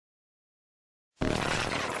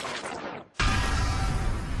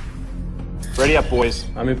Ready up, boys.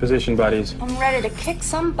 I'm in position, buddies. I'm ready to kick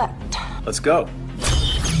some butt. Let's go.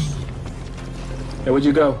 Hey, where'd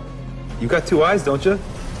you go? You got two eyes, don't you?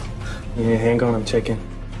 Yeah, hang on, I'm checking.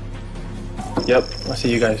 Yep, I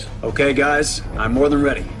see you guys. Okay, guys, I'm more than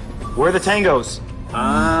ready. Where are the tangos?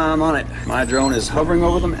 I'm on it. My drone is hovering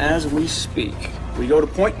over them as we speak. We go to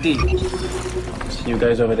point D. See you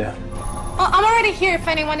guys over there. Well, I'm already here if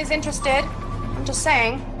anyone is interested. I'm just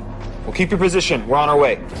saying. Well, keep your position. We're on our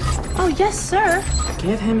way. Oh, yes, sir.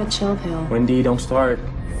 Give him a chill pill. Wendy, don't start.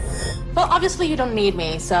 Well, obviously you don't need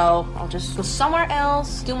me, so I'll just go somewhere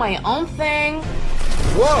else, do my own thing.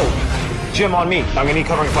 Whoa! Jim, on me. I'm gonna need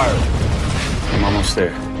covering fire. I'm almost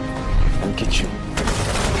there. I'll get you.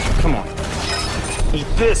 Come on. Eat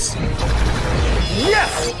this.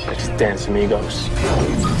 Yes! Let's dance, amigos.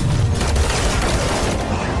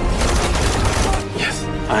 Yes.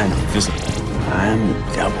 I'm visible.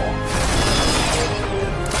 I'm double.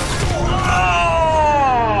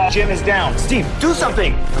 Oh! Jim is down. Steve, do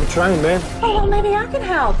something! I'm trying, man. Oh, well, maybe I can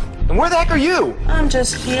help. And where the heck are you? I'm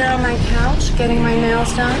just here on my couch getting my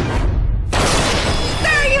nails done.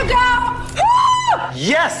 There you go! Woo!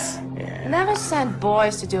 Yes! Never send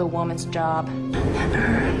boys to do a woman's job.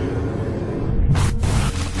 Never.